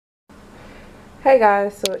Hey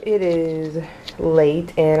guys, so it is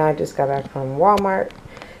late and I just got back from Walmart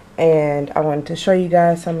and I wanted to show you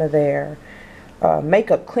guys some of their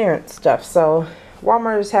makeup clearance stuff. So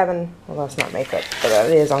Walmart is having, well, it's not makeup, but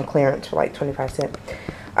it is on clearance for like 25 cents.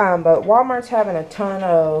 But Walmart's having a ton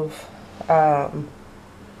of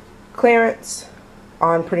clearance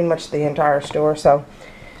on pretty much the entire store. So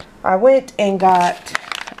I went and got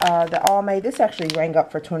the All Made. This actually rang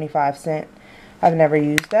up for 25 cents. I've never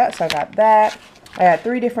used that, so I got that. I got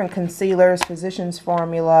 3 different concealers: Physicians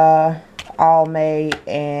Formula, All Made,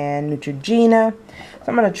 and Neutrogena. So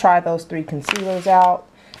I'm going to try those 3 concealers out.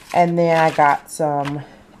 And then I got some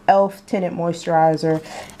e.l.f. tinted moisturizer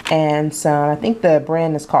and some, I think the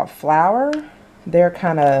brand is called Flower. They're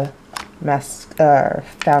kind of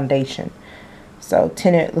foundation. So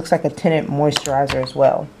tinted, looks like a tinted moisturizer as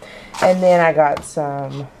well. And then I got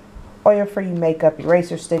some oil-free makeup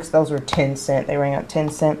eraser sticks. Those were 10 cents. They rang out 10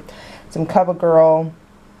 cents. Some CoverGirl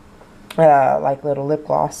like little lip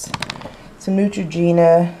gloss. Some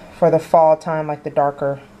Neutrogena for the fall time, like the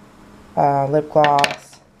darker lip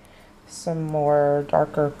gloss. Some more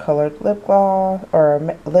darker colored lip gloss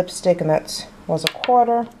or lipstick, and that was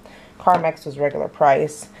 $1. Carmex was regular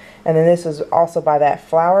price. And then this was also by that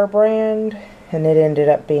Flower brand, and it ended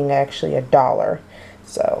up being actually $1.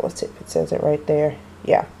 So let's see if it says it right there.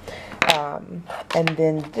 Yeah. And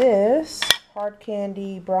then this Hard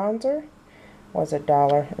Candy bronzer was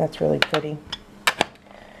 $1. That's really pretty.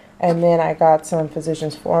 And then I got some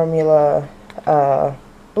Physicians Formula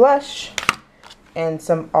blush and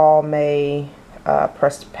some All Made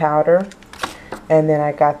pressed powder. And then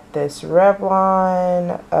I got this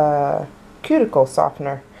Revlon cuticle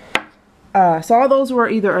softener. So all those were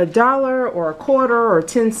either $1 or $1 or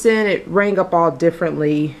 10 cents. It rang up all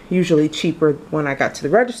differently, usually cheaper when I got to the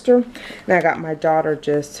register. And I got my daughter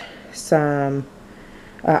just some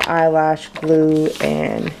eyelash glue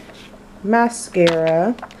and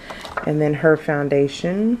mascara, and then her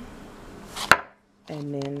foundation,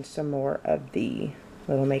 and then some more of the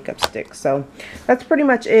little makeup sticks. So that's pretty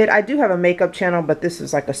much it. I do have a makeup channel, but this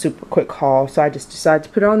is like a super quick haul, so I just decided to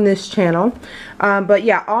put it on this channel. But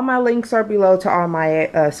yeah, all my links are below to all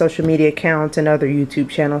my social media accounts and other YouTube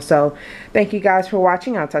channels. So thank you guys for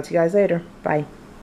watching. I'll talk to you guys later. Bye.